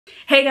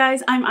Hey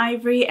guys, I'm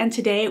Ivory and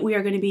today we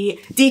are going to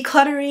be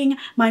decluttering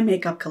my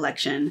makeup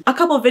collection. A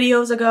couple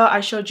videos ago,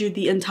 I showed you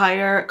the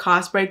entire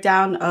cost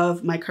breakdown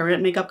of my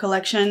current makeup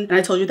collection and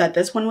I told you that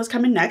this one was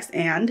coming next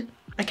and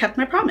I kept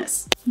my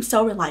promise. I'm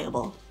so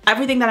reliable.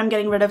 Everything that I'm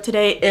getting rid of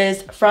today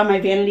is from my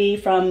vanity,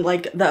 from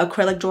like the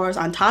acrylic drawers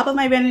on top of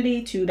my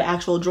vanity to the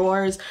actual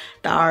drawers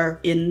that are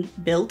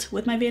inbuilt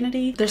with my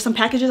vanity. There's some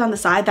packages on the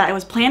side that I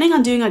was planning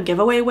on doing a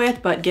giveaway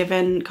with, but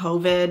given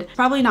COVID,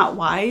 probably not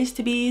wise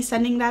to be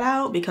sending that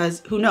out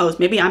because who knows,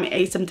 maybe I'm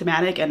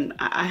asymptomatic and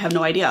I have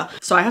no idea.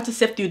 So I have to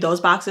sift through those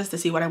boxes to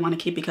see what I want to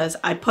keep because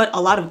I put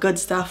a lot of good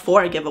stuff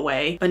for a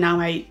giveaway, but now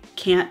I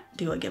can't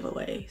do a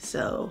giveaway.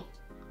 So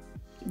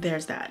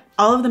there's that.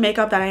 All of the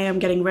makeup that I am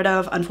getting rid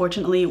of,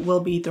 unfortunately, will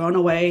be thrown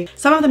away.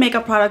 Some of the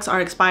makeup products are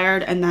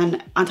expired, and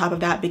then on top of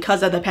that,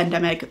 because of the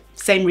pandemic,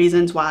 same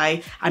reasons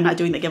why I'm not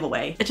doing the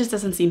giveaway. It just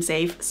doesn't seem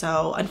safe,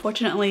 so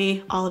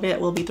unfortunately, all of it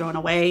will be thrown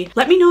away.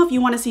 Let me know if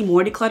you want to see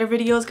more declutter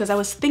videos, because I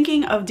was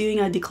thinking of doing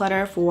a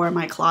declutter for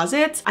my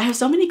closet. I have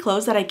so many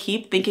clothes that I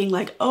keep thinking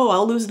like, oh,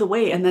 I'll lose the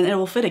weight and then it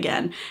will fit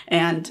again.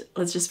 And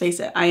let's just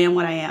face it, I am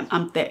what I am.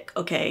 I'm thick,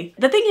 okay?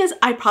 The thing is,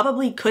 I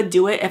probably could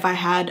do it if I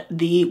had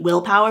the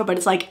willpower, but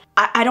it's like,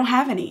 I don't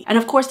have any. And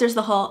of course there's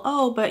the whole,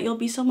 oh, but you'll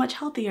be so much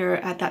healthier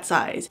at that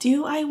size.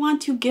 Do I want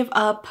to give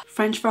up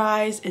French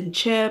fries and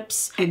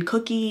chips and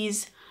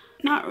cookies?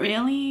 Not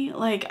really.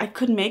 Like, I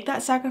could make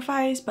that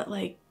sacrifice, but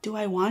like, do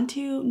I want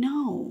to?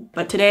 No.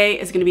 But today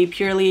is gonna be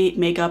purely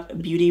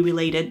makeup, beauty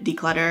related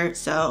declutter.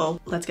 So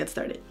let's get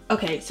started.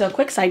 Okay, so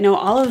quick side note,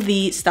 all of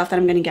the stuff that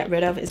I'm gonna get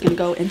rid of is gonna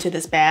go into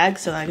this bag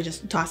so I can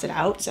just toss it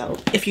out. So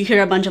if you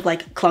hear a bunch of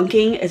like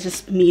clunking, it's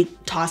just me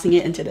tossing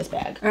it into this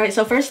bag. All right,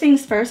 so first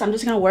things first, I'm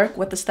just gonna work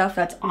with the stuff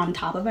that's on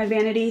top of my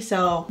vanity.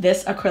 So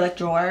this acrylic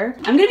drawer.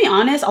 I'm gonna be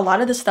honest, a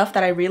lot of the stuff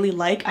that I really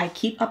like, I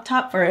keep up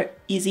top for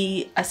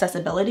easy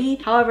accessibility.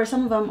 However,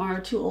 some of them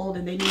are too old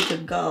and they need to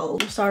go.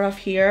 We'll start off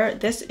here.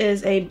 This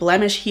is a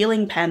blemish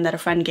healing pen that a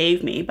friend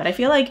gave me, but I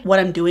feel like what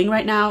I'm doing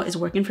right now is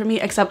working for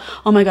me, except,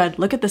 oh my God,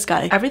 look at this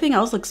guy. Everything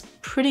else looks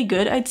pretty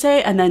good, I'd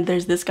say. And then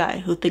there's this guy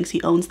who thinks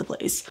he owns the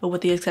place, but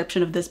with the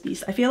exception of this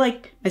beast. I feel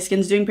like my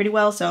skin's doing pretty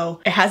well, so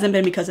it hasn't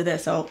been because of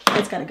this, so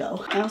it's gotta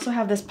go. I also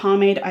have this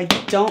pomade. I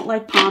don't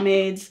like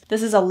pomades.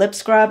 This is a lip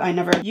scrub. I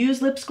never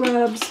use lip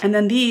scrubs. And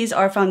then these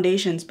are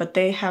foundations, but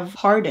they have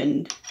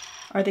hardened.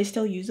 Are they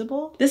still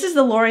usable? This is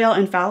the L'Oreal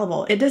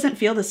Infallible. It doesn't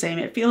feel the same.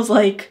 It feels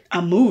like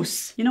a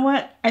mousse. You know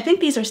what? I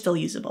think these are still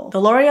usable. The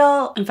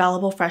L'Oreal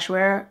Infallible Fresh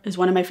Wear is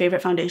one of my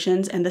favorite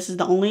foundations, and this is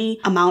the only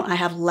amount I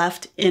have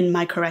left in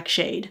my correct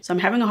shade. So I'm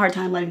having a hard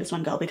time letting this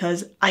one go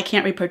because I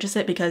can't repurchase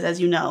it because,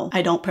 as you know,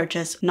 I don't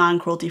purchase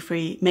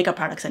non-cruelty-free makeup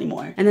products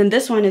anymore. And then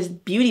this one is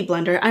Beauty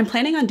Blender. I'm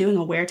planning on doing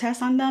a wear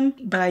test on them,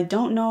 but I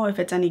don't know if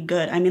it's any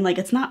good. I mean, like,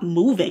 it's not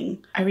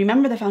moving. I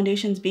remember the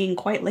foundations being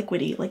quite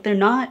liquidy. Like, they're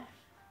not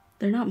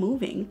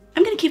moving.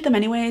 I'm gonna keep them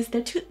anyways.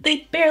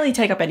 They barely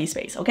take up any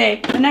space,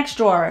 okay? The next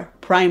drawer,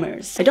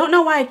 primers. I don't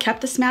know why I kept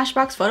the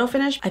Smashbox Photo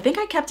Finish. I think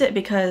I kept it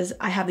because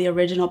I have the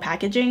original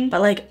packaging, but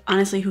like,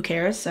 honestly, who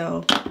cares?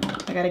 So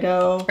I gotta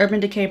go.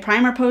 Urban Decay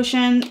Primer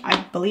Potion.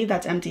 I believe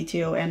that's empty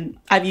too, and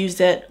I've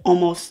used it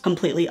almost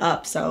completely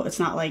up, so it's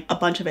not like a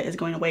bunch of it is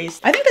going to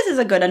waste. I think this is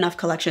a good enough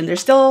collection.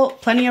 There's still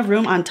plenty of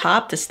room on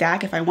top to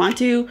stack if I want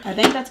to. I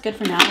think that's good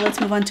for now. Let's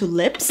move on to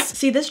lips.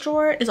 See, this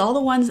drawer is all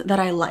the ones that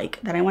I like,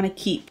 that I want to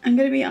keep. I'm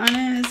gonna be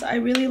honest, I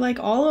really like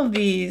all of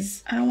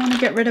these. I don't want to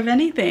get rid of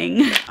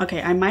anything.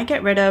 Okay, I might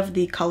get rid of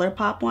the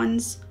ColourPop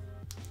ones.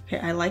 Okay,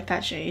 I like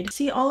that shade.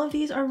 See, all of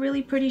these are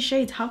really pretty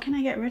shades. How can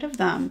I get rid of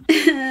them?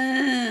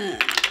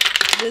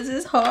 This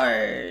is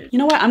hard. You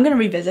know what? I'm gonna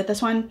revisit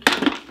this one.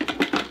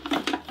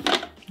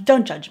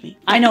 Don't judge me.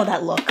 I know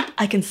that look.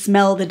 I can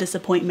smell the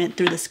disappointment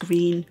through the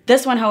screen.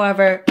 This one,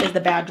 however, is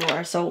the bad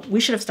drawer, so we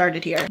should have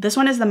started here. This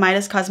one is the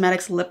Midas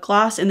Cosmetics lip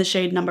gloss in the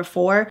shade number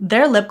 4.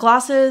 Their lip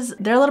glosses,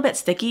 they're a little bit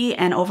sticky,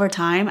 and over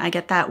time, I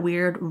get that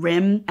weird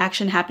rim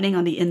action happening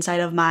on the inside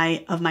of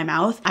my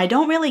mouth. I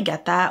don't really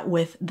get that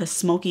with the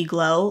Smoky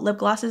Glow lip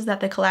glosses that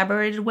they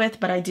collaborated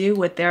with, but I do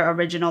with their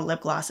original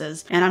lip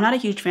glosses. And I'm not a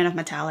huge fan of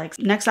metallics.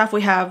 Next off,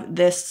 we have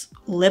this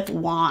lip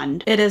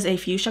wand. It is a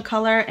fuchsia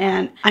color,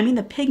 and I mean,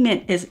 the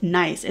pigment is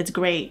nice. It's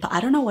great, but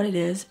I don't know what it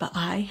is, but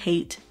I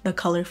hate the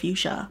color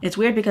fuchsia. It's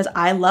weird because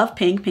I love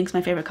pink. Pink's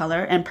my favorite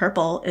color, and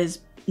purple is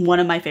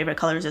one of my favorite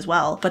colors as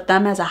well, but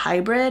them as a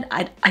hybrid,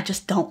 I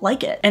just don't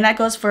like it. And that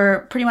goes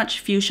for pretty much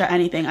fuchsia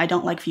anything. I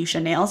don't like fuchsia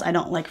nails. I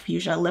don't like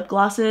fuchsia lip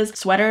glosses,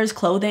 sweaters,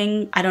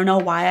 clothing. I don't know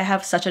why I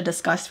have such a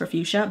disgust for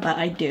fuchsia, but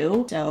I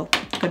do, so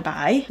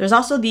goodbye. There's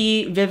also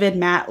the Vivid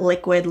Matte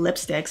Liquid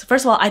Lipsticks.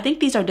 First of all, I think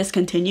these are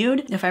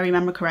discontinued, if I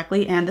remember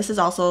correctly, and this is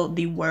also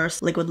the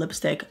worst liquid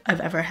lipstick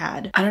I've ever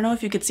had. I don't know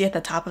if you could see at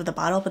the top of the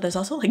bottle, but there's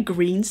also like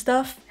green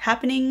stuff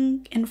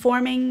happening and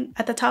forming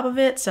at the top of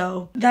it,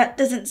 so that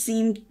doesn't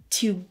seem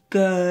too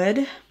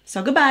good.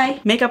 So goodbye.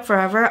 Makeup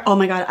Forever. Oh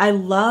my god, I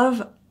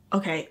love,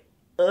 okay,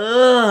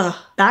 ugh,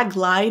 that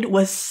glide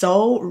was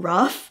so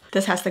rough.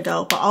 This has to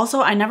go. But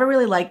also, I never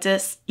really liked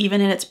this even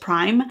in its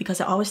prime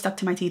because it always stuck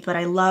to my teeth, but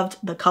I loved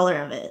the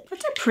color of it.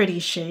 That's a pretty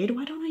shade.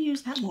 Why don't I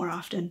use that more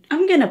often?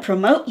 I'm gonna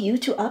promote you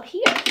to up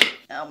here.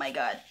 Oh my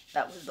God.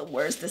 That was the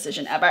worst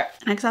decision ever.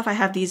 Next off, I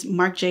have these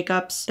Marc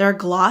Jacobs. They're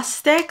gloss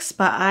sticks,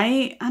 but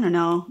I don't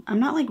know. I'm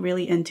not like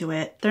really into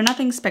it. They're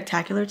nothing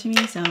spectacular to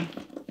me, so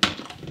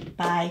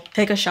bye.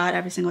 Take a shot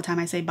every single time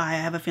I say bye. I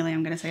have a feeling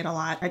I'm gonna say it a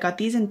lot. I got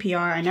these in PR.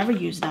 I never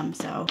use them,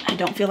 so I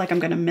don't feel like I'm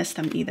gonna miss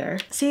them either.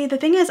 See, the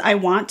thing is I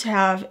want to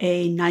have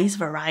a nice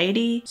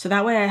variety, so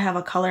that way I have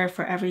a color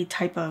for every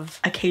type of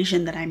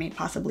occasion that I may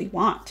possibly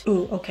want.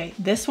 Ooh, okay.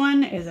 This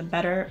one is a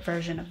better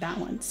version of that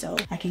one, so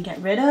I can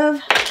get rid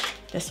of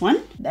this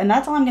one, and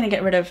that's all I'm gonna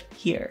get rid of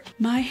here.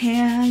 My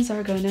hands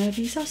are gonna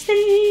be so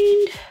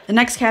stained. The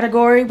next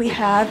category we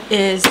have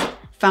is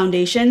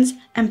foundations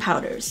and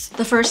powders.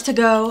 The first to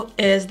go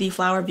is the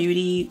Flower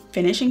Beauty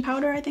finishing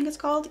powder, I think it's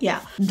called. Yeah,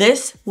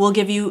 this will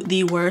give you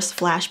the worst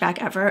flashback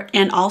ever.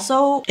 And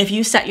also, if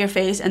you set your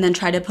face and then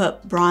try to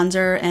put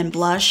bronzer and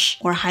blush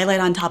or highlight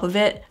on top of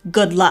it,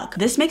 good luck.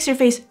 This makes your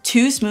face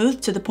too smooth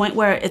to the point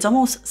where it's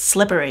almost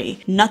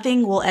slippery.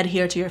 Nothing will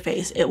adhere to your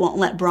face. It won't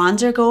let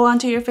bronzer go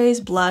onto your face,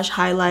 blush,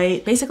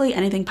 highlight, basically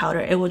anything powder.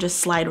 It will just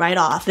slide right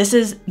off. This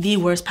is the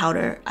worst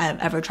powder I have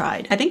ever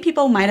tried. I think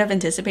people might have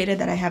anticipated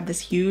that I have this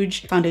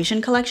huge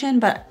foundation collection,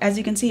 but as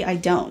you can see, I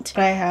don't.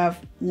 But I have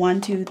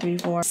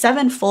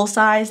 7 full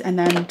size and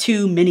then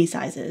 2 mini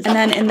sizes. And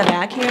then in the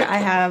back here, I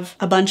have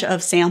a bunch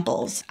of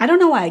samples. I don't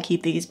know why I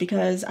keep these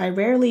because I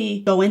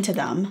rarely go into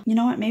them. You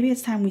know what? Maybe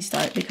it's time we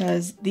start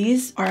because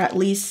these are at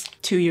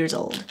least 2 years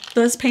old.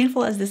 So as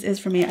painful as this is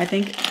for me, I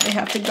think they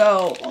have to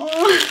go.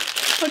 Oh.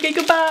 Okay,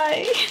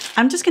 goodbye.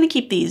 I'm just gonna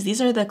keep these.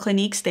 These are the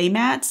Clinique Stay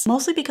Mattes,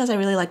 mostly because I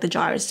really like the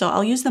jars. So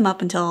I'll use them up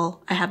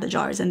until I have the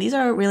jars. And these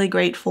are really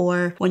great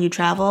for when you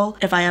travel,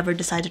 if I ever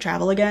decide to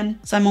travel again.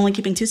 So I'm only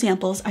keeping 2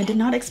 samples. I did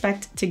not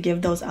expect to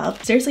give those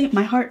up. Seriously,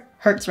 my heart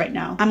hurts right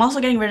now. I'm also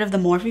getting rid of the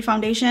Morphe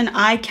foundation.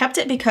 I kept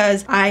it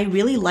because I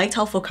really liked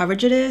how full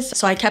coverage it is.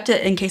 So I kept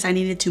it in case I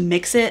needed to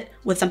mix it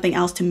with something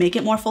else to make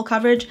it more full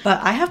coverage.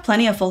 But I have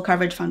plenty of full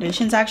coverage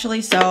foundations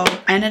actually, so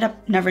I ended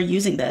up never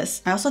using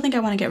this. I also think I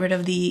want to get rid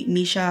of the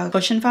Misha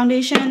Cushion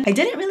foundation. I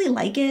didn't really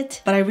like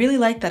it, but I really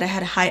liked that I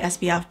had a high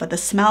SPF, but the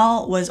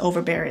smell was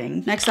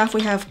overbearing. Next off,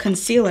 we have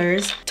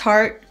concealers.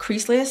 Tarte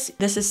Creaseless.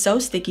 This is so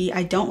sticky.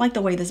 I don't like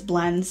the way this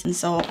blends, and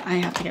so I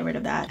have to get rid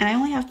of that. And I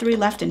only have 3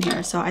 left in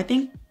here, so I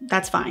think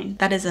that's fine.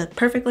 That is a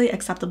perfectly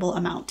acceptable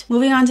amount.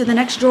 Moving on to the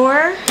next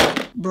drawer,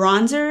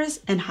 bronzers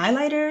and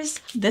highlighters.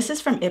 This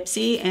is from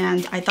Ipsy,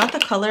 and I thought the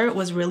color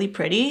was really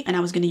pretty, and I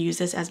was gonna use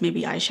this as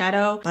maybe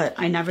eyeshadow, but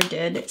I never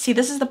did. See,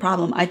 this is the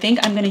problem. I think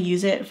I'm gonna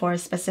use it for a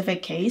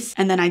specific case,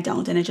 and then I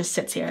don't, and it just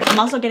sits here. I'm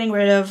also getting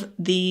rid of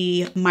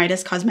the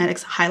Midas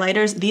Cosmetics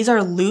highlighters. These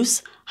are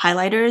loose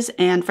highlighters,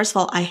 and first of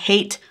all, I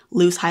hate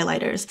loose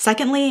highlighters.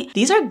 Secondly,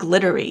 these are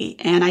glittery,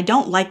 and I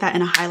don't like that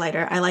in a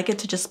highlighter. I like it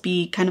to just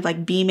be kind of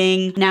like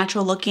beaming,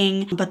 natural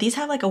looking, but these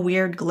have like a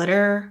weird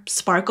glitter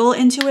sparkle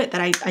into it that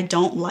I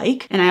don't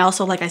like. And I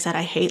also, like I said,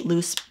 I hate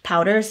loose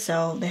powders,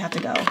 so they have to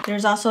go.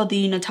 There's also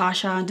the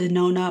Natasha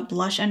Denona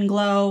Blush and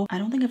Glow. I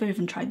don't think I've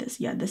even tried this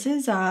yet. This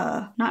is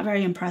not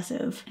very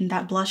impressive. And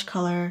that blush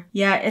color,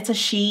 yeah, it's a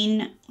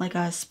sheen, like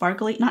a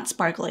sparkly, not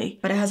sparkly,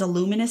 but it has a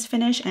luminous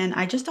finish, and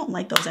I just don't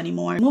like those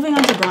anymore. Moving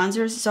on to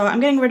bronzers. So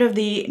I'm getting rid of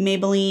the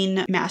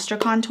Maybelline Master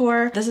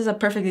Contour. This is a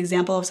perfect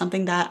example of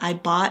something that I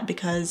bought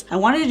because I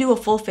wanted to do a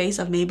full face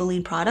of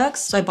Maybelline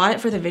products. So I bought it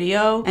for the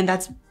video, and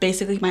that's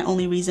basically my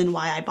only reason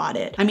why I bought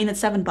it. I mean,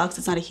 it's $7,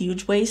 it's not a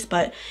huge waste,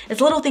 but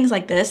it's little things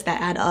like this that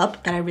add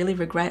up that I really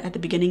regret at the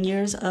beginning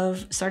years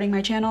of starting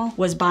my channel,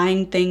 was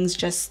buying things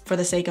just for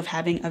the sake of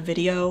having a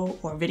video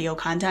or video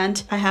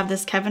content. I have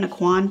this Kevyn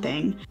Aucoin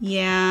thing.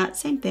 Yeah,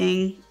 same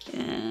thing.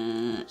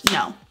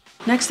 No.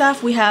 Next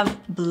off, we have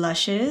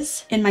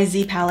blushes. In my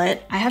Z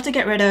palette, I have to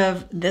get rid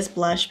of this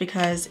blush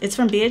because it's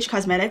from BH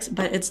Cosmetics,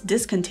 but it's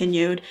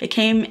discontinued. It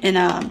came in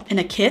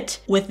a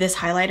kit with this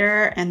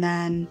highlighter and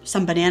then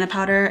some banana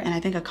powder and I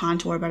think a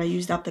contour, but I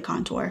used up the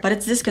contour. But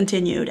it's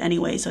discontinued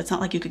anyway, so it's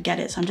not like you could get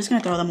it. So I'm just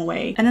gonna throw them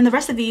away. And then the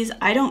rest of these,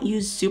 I don't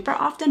use super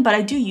often, but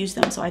I do use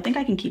them, so I think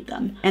I can keep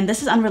them. And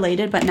this is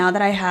unrelated, but now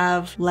that I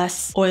have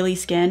less oily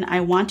skin,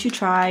 I want to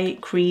try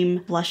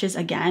cream blushes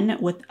again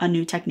with a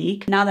new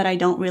technique. Now that I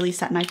don't really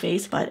set my face,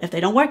 but if they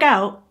don't work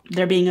out,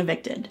 they're being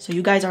evicted. So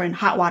you guys are in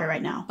hot water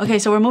right now. Okay,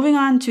 so we're moving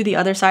on to the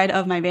other side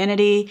of my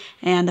vanity,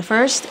 and the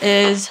first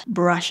is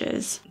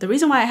brushes. The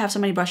reason why I have so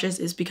many brushes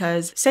is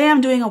because say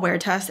I'm doing a wear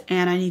test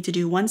and I need to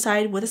do one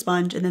side with a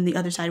sponge and then the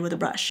other side with a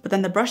brush, but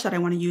then the brush that I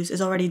want to use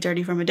is already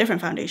dirty from a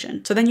different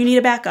foundation. So then you need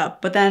a backup,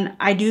 but then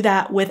I do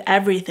that with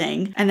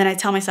everything, and then I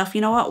tell myself,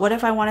 you know what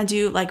if I want to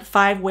do like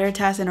 5 wear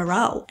tests in a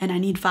row and I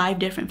need 5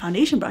 different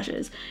foundation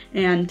brushes,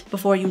 and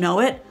before you know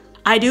it,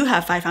 I do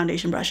have 5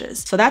 foundation brushes.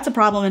 So that's a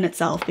problem in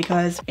itself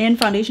because in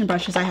foundation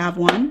brushes, I have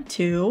 1,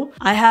 2,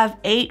 I have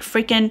 8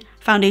 freaking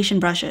foundation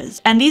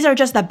brushes. And these are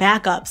just the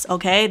backups,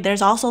 okay?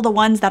 There's also the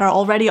ones that are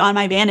already on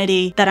my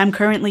vanity that I'm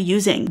currently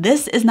using.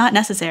 This is not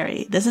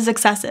necessary. This is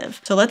excessive.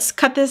 So let's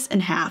cut this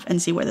in half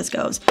and see where this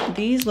goes.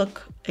 These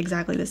look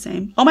exactly the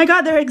same. Oh my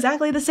God, they're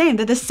exactly the same.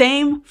 They're the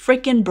same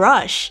freaking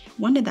brush.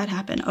 When did that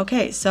happen?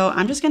 Okay, so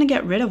I'm just gonna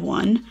get rid of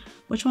one.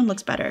 Which one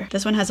looks better?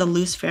 This one has a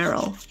loose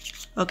ferrule.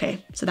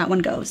 Okay, so that one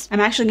goes. I'm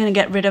actually gonna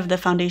get rid of the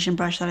foundation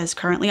brush that is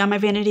currently on my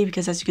vanity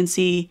because as you can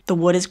see, the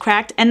wood is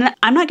cracked. And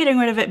I'm not getting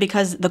rid of it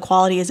because the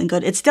quality isn't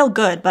good. It's still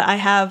good, but I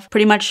have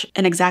pretty much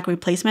an exact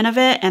replacement of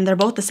it and they're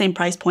both the same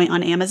price point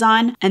on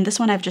Amazon. And this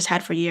one I've just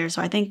had for years.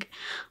 So I think,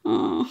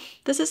 oh,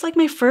 this is like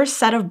my first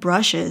set of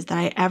brushes that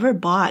I ever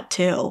bought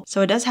too.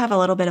 So it does have a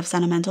little bit of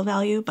sentimental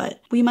value,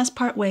 but we must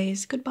part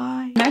ways.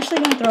 Goodbye. I'm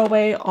actually gonna throw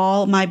away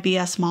all my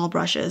BS small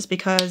brushes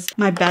because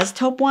my Bez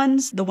Taupe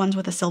ones, the ones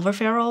with a silver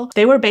ferrule,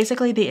 they were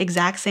basically the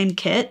exact same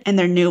kit and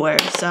they're newer.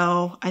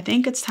 So I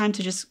think it's time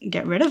to just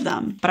get rid of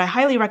them. But I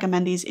highly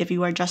recommend these if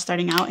you are just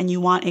starting out and you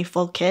want a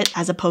full kit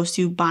as opposed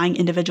to buying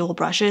individual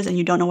brushes and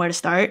you don't know where to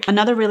start.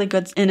 Another really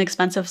good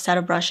inexpensive set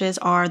of brushes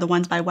are the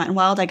ones by Wet n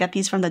Wild. I get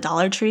these from the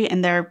Dollar Tree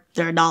and they're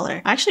 $1.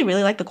 I actually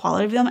really like the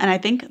quality of them and I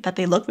think that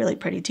they look really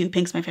pretty too.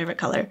 Pink's my favorite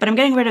color. But I'm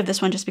getting rid of this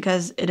one just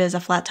because it is a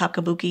flat top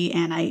kabuki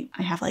and I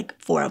have like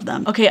 4 of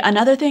them. Okay,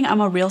 another thing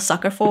I'm a real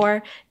sucker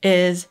for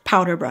is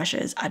powder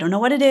brushes. I don't know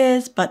what it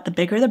is, but the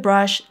bigger the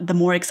brush, the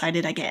more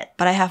excited I get.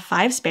 But I have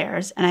 5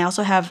 spares and I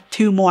also have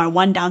 2 more,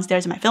 one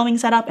downstairs in my filming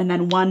setup and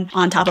then one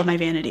on top of my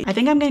vanity. I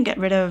think I'm gonna get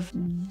rid of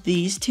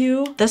these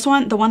 2. This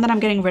one, the one that I'm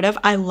getting rid of,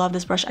 I love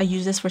this brush. I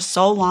use this for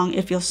so long.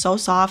 It feels so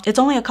soft. It's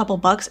only a couple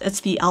bucks.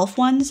 It's the e.l.f.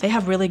 ones. They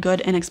have really good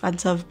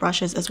inexpensive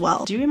brushes as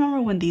well. Do you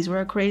remember when these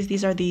were a craze?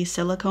 These are the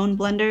silicone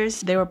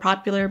blenders. They were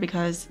popular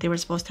because they were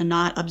supposed to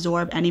not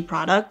absorb any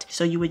product,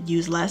 so you would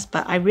use less,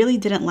 but I really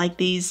didn't like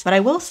these. But I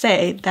will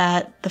say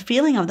that the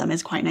feeling of them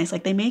is quite nice.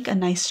 Like they make a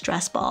nice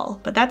stress ball,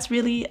 but that's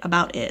really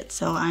about it.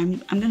 So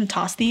I'm gonna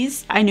toss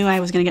these. I knew I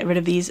was gonna get rid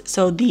of these.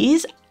 So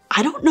these,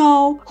 I don't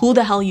know who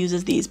the hell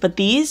uses these, but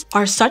these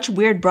are such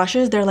weird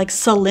brushes. They're like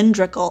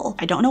cylindrical.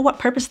 I don't know what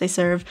purpose they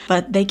serve,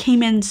 but they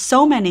came in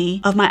so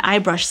many of my eye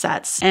brush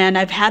sets and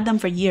I've had them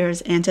for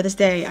years and to this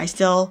day,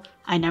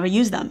 I never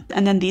use them.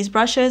 And then these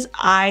brushes,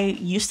 I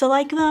used to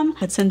like them,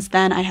 but since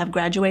then I have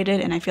graduated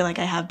and I feel like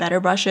I have better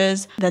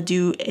brushes that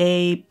do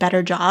a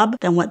better job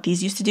than what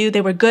these used to do.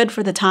 They were good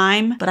for the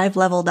time, but I've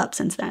leveled up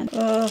since then.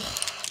 Ugh.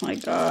 My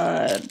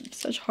God,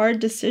 such hard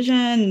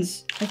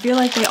decisions. I feel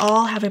like they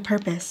all have a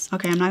purpose.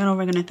 Okay, I'm not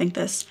gonna think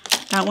this.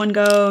 That one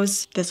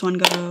goes, this one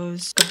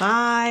goes,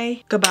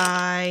 goodbye,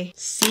 goodbye,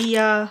 see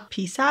ya,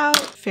 peace out,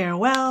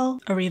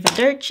 farewell,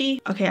 arrivederci.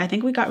 Okay, I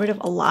think we got rid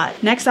of a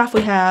lot. Next off,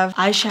 we have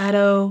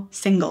eyeshadow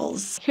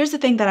singles. Here's the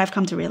thing that I've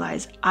come to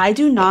realize. I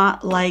do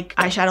not like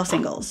eyeshadow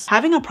singles.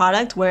 Having a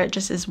product where it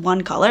just is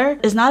one color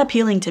is not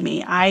appealing to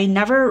me. I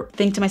never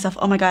think to myself,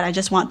 oh my God, I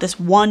just want this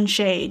one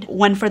shade.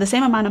 When for the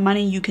same amount of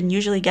money, you can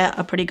usually get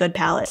a pretty good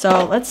palette.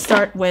 So let's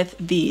start with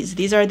these.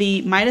 These are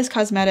the Midas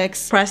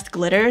Cosmetics pressed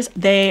glitters.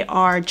 They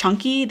are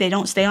chunky. They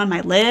don't stay on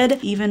my lid,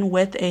 even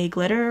with a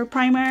glitter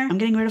primer. I'm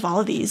getting rid of all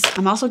of these.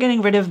 I'm also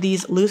getting rid of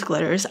these loose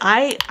glitters.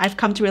 I've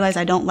come to realize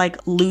I don't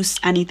like loose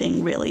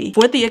anything really,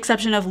 with the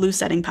exception of loose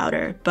setting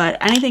powder. But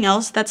anything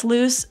else that's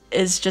loose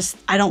is just,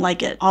 I don't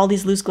like it. All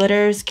these loose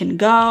glitters can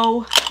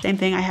go. Same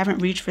thing, I haven't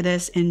reached for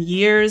this in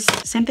years.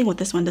 Same thing with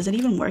this one. Does it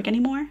even work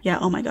anymore? Yeah,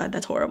 oh my God,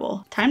 that's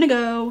horrible. Time to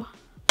go.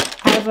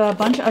 I have a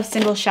bunch of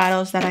single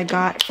shadows that I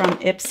got from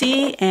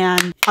Ipsy,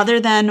 and other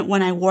than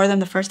when I wore them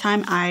the first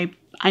time, I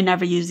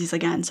never use these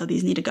again, so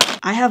these need to go.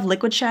 I have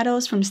liquid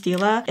shadows from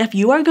Stila. If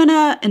you are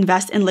gonna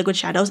invest in liquid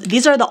shadows,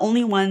 these are the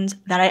only ones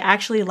that I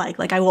actually like.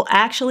 Like I will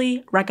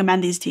actually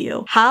recommend these to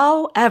you.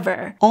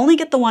 However, only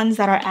get the ones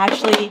that are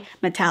actually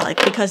metallic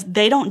because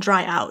they don't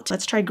dry out.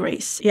 Let's try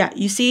Grace. Yeah,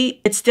 you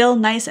see, it's still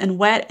nice and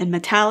wet and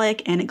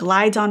metallic and it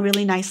glides on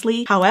really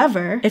nicely.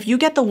 However, if you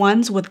get the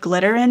ones with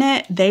glitter in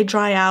it, they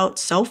dry out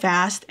so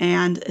fast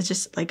and it's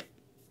just like,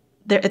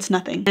 it's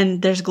nothing.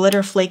 And there's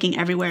glitter flaking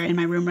everywhere in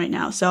my room right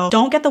now. So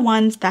don't get the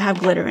ones that have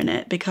glitter in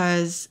it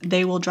because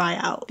they will dry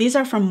out. These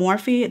are from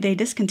Morphe. They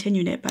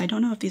discontinued it, but I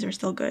don't know if these are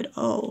still good.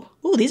 Oh,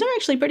 these are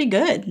actually pretty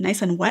good.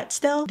 Nice and wet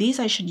still. These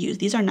I should use.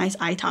 These are nice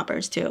eye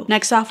toppers too.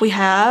 Next off, we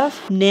have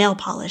nail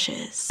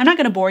polishes. I'm not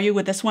gonna bore you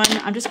with this one.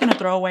 I'm just gonna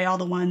throw away all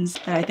the ones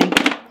that I think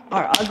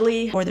are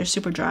ugly or they're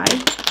super dry.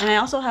 And I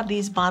also have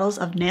these bottles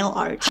of nail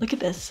art. Look at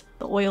this.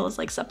 The oil is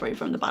like separated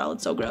from the bottle.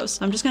 It's so gross.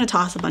 So I'm just gonna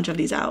toss a bunch of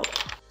these out.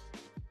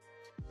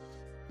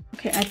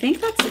 Okay, I think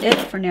that's it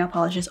for nail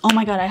polishes. Oh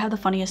my god, I have the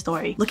funniest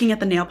story. Looking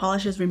at the nail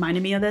polishes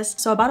reminded me of this.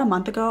 So about a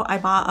month ago, I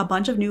bought a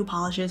bunch of new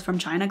polishes from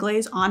China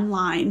Glaze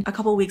online. A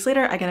couple weeks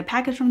later, I get a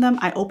package from them.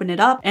 I open it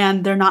up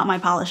and they're not my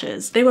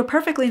polishes. They were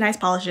perfectly nice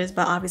polishes,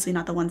 but obviously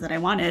not the ones that I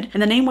wanted.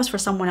 And the name was for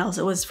someone else.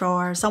 It was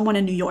for someone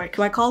in New York.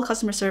 So I called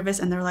customer service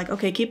and they're like,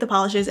 okay, keep the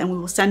polishes and we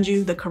will send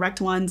you the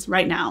correct ones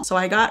right now. So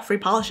I got free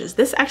polishes,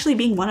 this actually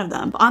being one of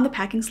them. On the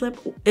packing slip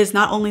is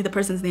not only the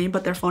person's name,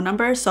 but their phone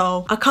number.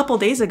 So a couple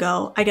days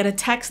ago, I get a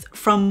text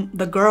from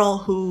the girl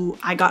who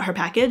I got her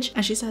package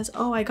and she says,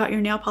 oh, I got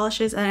your nail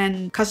polishes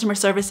and customer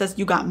service says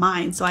you got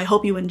mine, so I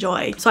hope you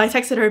enjoy. So I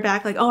texted her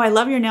back like, oh, I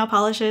love your nail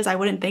polishes. I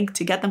wouldn't think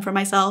to get them for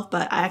myself,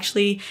 but I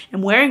actually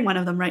am wearing one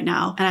of them right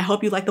now and I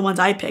hope you like the ones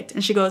I picked.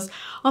 And she goes,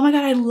 oh my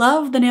god, I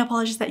love the nail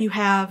polishes that you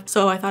have.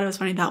 So I thought it was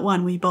funny that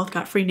one, we both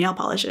got free nail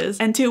polishes,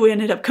 and two, we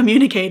ended up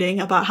communicating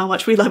about how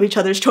much we love each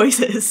other's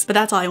choices. But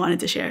that's all I wanted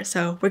to share.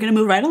 So we're gonna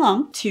move right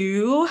along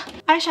to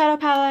eyeshadow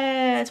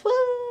palettes. Woo!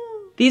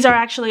 These are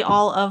actually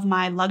all of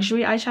my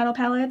luxury eyeshadow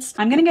palettes.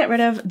 I'm gonna get rid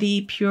of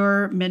the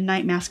Pure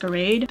Midnight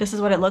Masquerade. This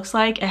is what it looks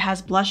like. It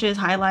has blushes,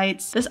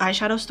 highlights. This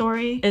eyeshadow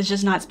story is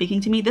just not speaking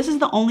to me. This is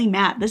the only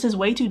matte. This is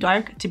way too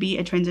dark to be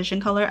a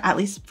transition color, at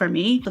least for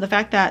me. So the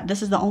fact that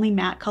this is the only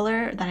matte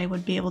color that I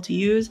would be able to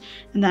use.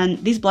 And then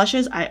these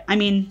blushes, I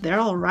mean, they're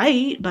all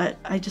right, but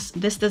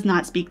this does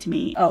not speak to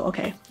me. Oh,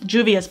 okay.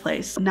 Juvia's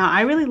Place. Now,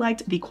 I really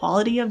liked the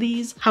quality of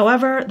these.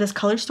 However, this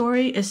color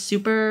story is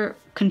super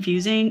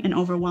confusing and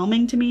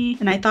overwhelming to me,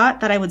 and I thought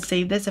that I would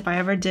save this if I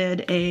ever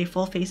did a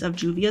full face of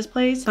Juvia's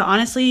Place. But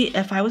honestly,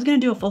 if I was gonna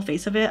do a full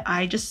face of it,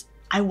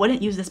 I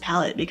wouldn't use this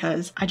palette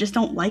because I just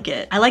don't like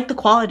it. I like the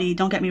quality,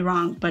 don't get me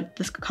wrong, but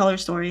this color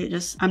story,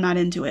 I'm not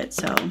into it.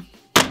 So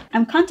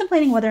I'm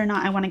contemplating whether or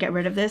not I want to get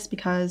rid of this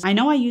because I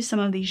know I used some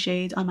of these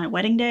shades on my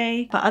wedding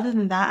day, but other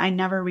than that, I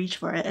never reach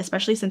for it,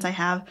 especially since I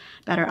have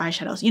better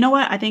eyeshadows. You know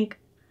what? I think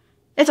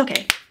it's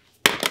okay.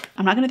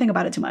 I'm not gonna think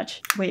about it too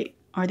much. Wait.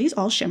 Are these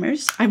all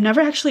shimmers? I've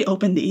never actually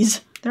opened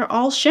these. They're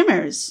all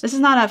shimmers. This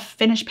is not a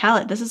finished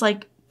palette. This is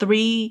like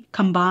 3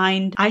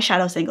 combined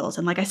eyeshadow singles.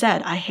 And like I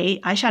said, I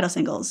hate eyeshadow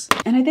singles.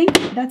 And I think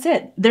that's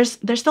it. There's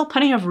still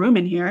plenty of room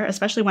in here,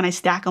 especially when I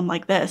stack them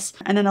like this.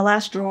 And then the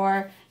last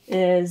drawer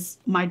is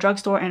my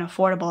drugstore and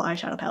affordable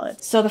eyeshadow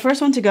palette. So the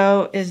first one to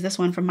go is this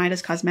one from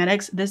Midas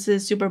Cosmetics. This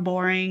is super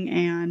boring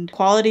and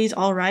quality's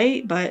all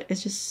right, but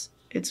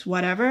it's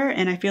whatever,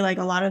 and I feel like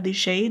a lot of these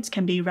shades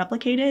can be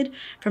replicated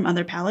from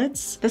other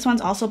palettes. This one's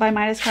also by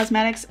Midas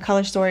Cosmetics.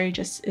 Color story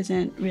just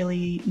isn't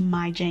really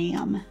my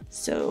jam,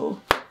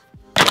 so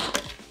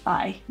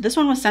bye. This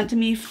one was sent to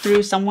me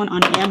through someone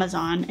on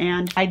Amazon,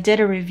 and I did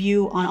a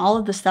review on all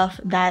of the stuff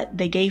that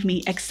they gave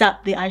me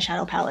except the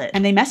eyeshadow palette.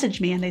 And they messaged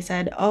me and they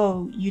said,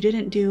 oh, you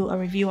didn't do a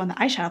review on the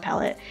eyeshadow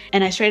palette.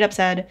 And I straight up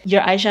said,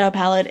 your eyeshadow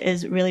palette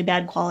is really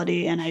bad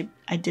quality, and I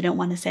didn't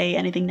want to say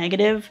anything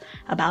negative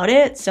about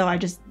it, so I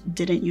just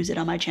didn't use it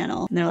on my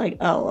channel. And they're like,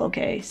 oh,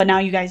 okay. But now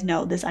you guys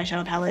know this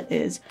eyeshadow palette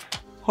is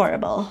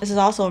horrible. This is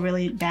also a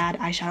really bad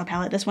eyeshadow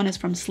palette. This one is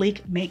from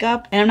Sleek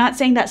Makeup. And I'm not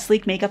saying that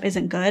Sleek Makeup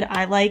isn't good.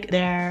 I like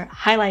their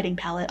highlighting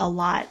palette a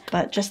lot,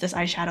 but just this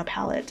eyeshadow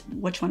palette.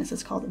 Which one is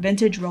this called?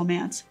 Vintage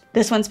Romance.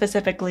 This one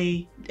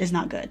specifically is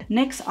not good.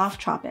 NYX Off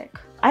Tropic.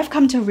 I've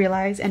come to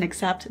realize and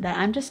accept that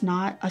I'm just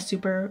not a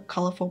super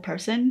colorful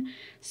person,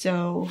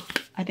 so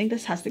I think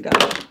this has to go.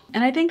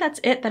 And I think that's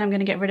it that I'm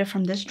gonna get rid of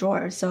from this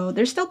drawer. So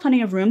there's still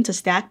plenty of room to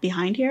stack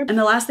behind here. And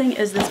the last thing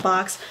is this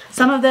box.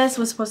 Some of this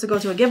was supposed to go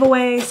to a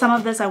giveaway. Some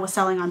of this I was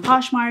selling on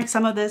Poshmark.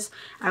 Some of this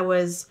I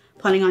was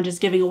planning on just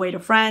giving away to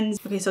friends.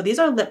 Okay, so these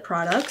are lip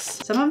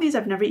products. Some of these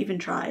I've never even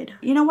tried.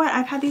 You know what?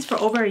 I've had these for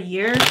over a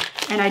year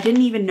and I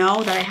didn't even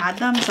know that I had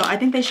them, so I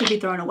think they should be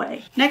thrown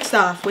away. Next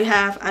off, we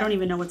have, I don't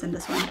even know what's in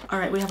this one. All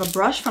right, we have a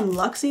brush from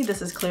Luxie.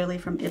 This is clearly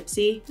from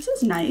Ipsy. This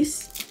is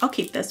nice. I'll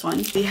keep this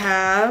one. We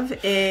have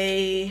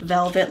a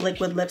velvet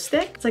liquid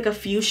lipstick. It's like a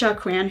fuchsia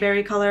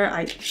cranberry color.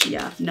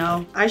 Yeah,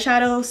 no.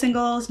 Eyeshadow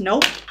singles,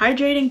 nope.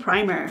 Hydrating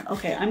primer.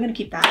 Okay, I'm gonna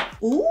keep that.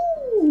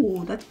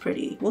 Ooh, that's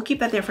pretty. We'll keep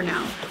that there for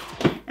now.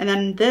 And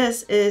then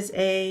this is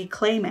a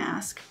clay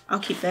mask. I'll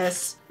keep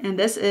this. And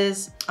this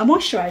is a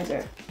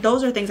moisturizer.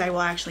 Those are things I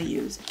will actually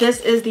use. This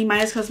is the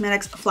Midas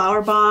Cosmetics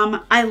Flower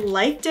Bomb. I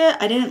liked it.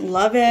 I didn't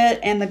love it.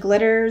 And the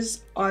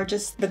glitters are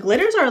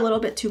a little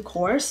bit too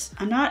coarse.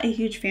 I'm not a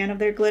huge fan of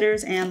their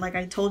glitters. And like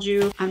I told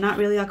you, I'm not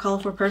really a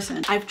colorful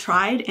person. I've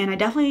tried and I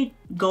definitely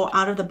go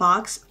out of the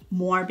box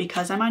more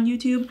because I'm on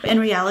YouTube. In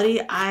reality,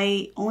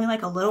 I only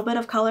like a little bit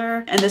of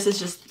color, and this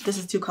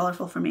is too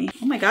colorful for me.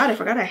 Oh my god, I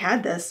forgot I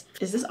had this.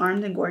 Is this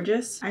Armed and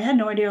Gorgeous? I had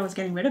no idea I was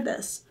getting rid of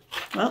this.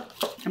 Well,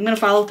 I'm gonna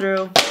follow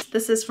through.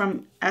 This is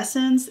from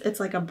Essence. It's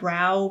like a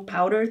brow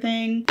powder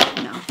thing.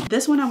 No.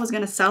 This one I was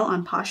gonna sell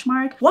on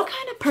Poshmark. What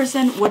kind of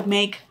person would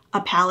make a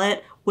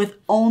palette with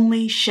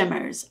only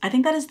shimmers? I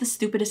think that is the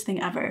stupidest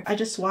thing ever. I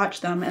just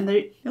swatched them and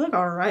they look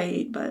all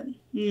right, but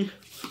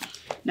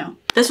No.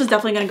 This was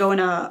definitely gonna go in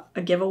a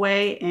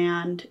giveaway,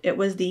 and it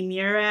was the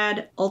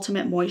Murad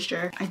Ultimate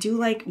Moisture. I do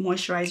like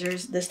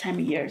moisturizers this time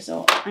of year,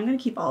 so I'm gonna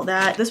keep all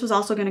that. This was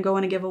also gonna go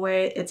in a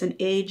giveaway. It's an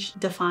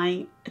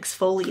age-defying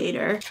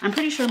exfoliator. I'm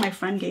pretty sure my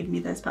friend gave me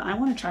this, but I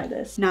wanna try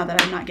this now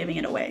that I'm not giving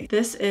it away.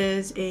 This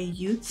is a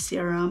youth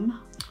serum.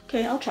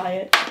 Okay, I'll try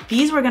it.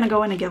 These were gonna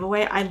go in a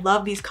giveaway. I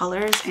love these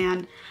colors,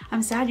 and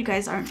I'm sad you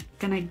guys aren't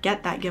gonna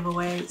get that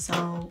giveaway,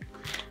 so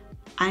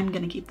I'm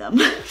gonna keep them.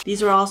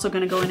 These are also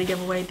gonna go in a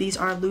giveaway. These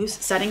are loose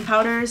setting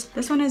powders.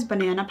 This one is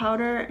banana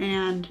powder,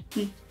 and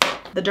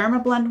the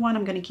Derma Blend one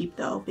I'm gonna keep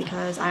though,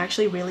 because I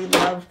actually really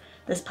love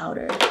this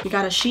powder. We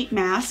got a sheet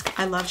mask.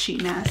 I love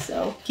sheet masks,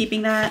 so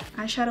keeping that.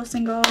 Eyeshadow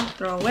single,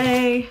 throw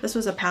away. This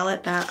was a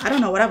palette that I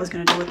don't know what I was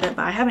gonna do with it,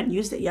 but I haven't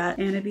used it yet,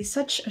 and it'd be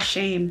such a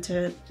shame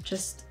to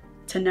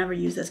never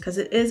use this because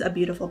it is a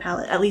beautiful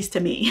palette, at least to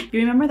me. You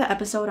remember the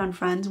episode on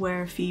Friends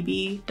where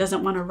Phoebe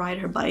doesn't want to ride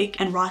her bike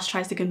and Ross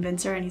tries to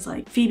convince her, and he's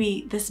like,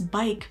 Phoebe, this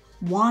bike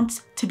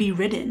wants to be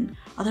ridden.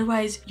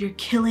 Otherwise, you're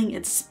killing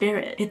its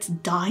spirit. It's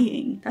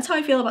dying. That's how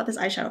I feel about this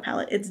eyeshadow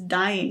palette. It's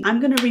dying. I'm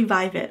gonna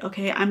revive it,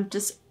 okay?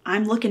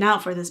 I'm looking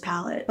out for this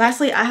palette.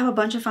 Lastly, I have a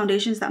bunch of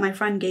foundations that my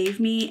friend gave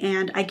me,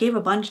 and I gave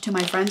a bunch to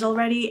my friends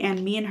already,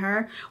 and me and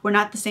her were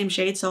not the same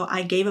shade, so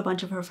I gave a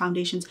bunch of her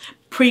foundations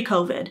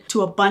pre-COVID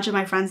to a bunch of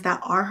my friends that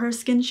are her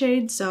skin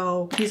shade,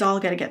 so these all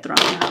gotta get thrown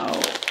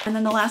out. And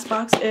then the last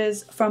box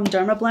is from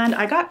Derma Blend.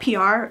 I got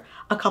PR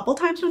a couple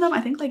times from them. I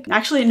think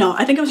actually no,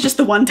 I think it was just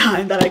the one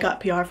time that I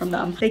got PR from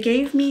them. They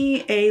gave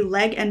me a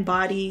leg and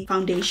body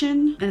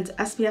foundation, and it's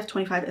SPF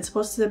 25. It's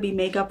supposed to be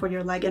makeup for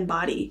your leg and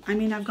body. I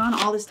mean, I've gone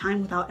all this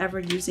time without ever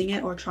using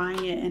it or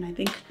trying it, and I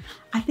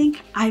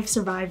think I've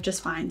survived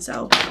just fine,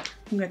 so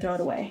I'm gonna throw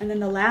it away. And then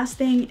the last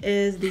thing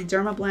is the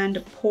Derma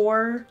Blend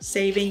Pore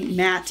Saving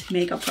Matte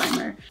Makeup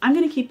Primer. I'm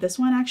gonna keep this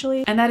one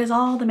actually, and that is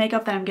all the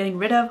makeup that I'm getting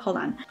rid of. Hold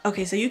on.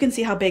 Okay, so you can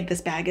see how big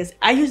this bag is.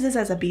 I use this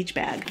as a beach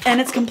bag,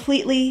 and it's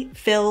completely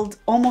filled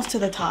almost to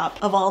the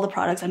top of all the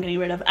products I'm getting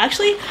rid of.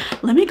 Actually,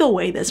 let me go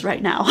weigh this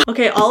right now.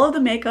 Okay, all of the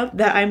makeup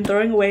that I'm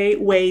throwing away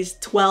weighs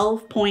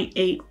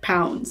 12.8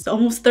 pounds, so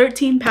almost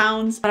 13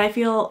 pounds, but I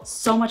feel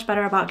so much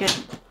better about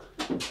getting...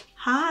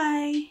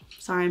 Hi.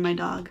 Sorry, my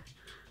dog.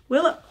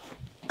 Willow.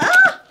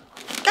 Ah!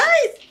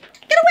 Guys,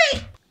 get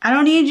away! I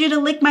don't need you to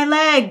lick my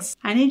legs.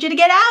 I need you to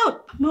get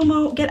out.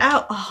 Momo, get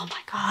out. Oh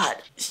my God.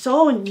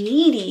 So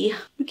needy.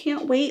 You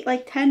can't wait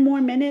like 10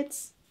 more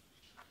minutes.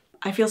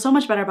 I feel so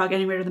much better about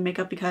getting rid of the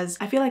makeup because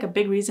I feel like a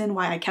big reason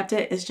why I kept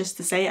it is just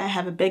to say I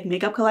have a big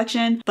makeup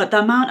collection, but the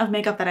amount of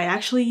makeup that I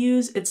actually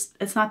use,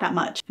 it's not that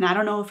much. And I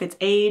don't know if it's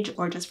age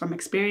or just from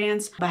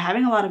experience, but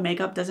having a lot of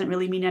makeup doesn't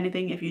really mean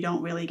anything if you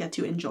don't really get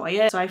to enjoy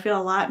it. So I feel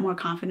a lot more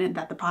confident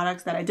that the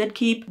products that I did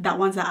keep, that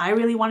ones that I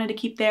really wanted to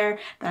keep there,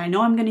 that I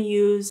know I'm gonna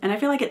use, and I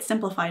feel like it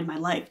simplified my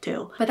life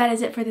too. But that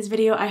is it for this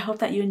video. I hope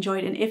that you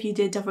enjoyed, and if you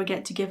did, don't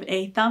forget to give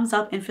a thumbs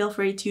up and feel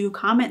free to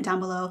comment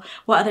down below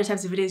what other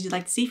types of videos you'd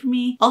like to see from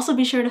me. Also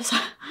be sure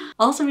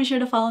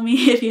to follow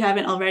me if you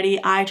haven't already.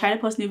 I try to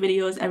post new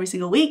videos every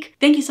single week.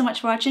 Thank you so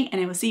much for watching, and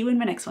I will see you in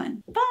my next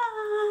one. Bye!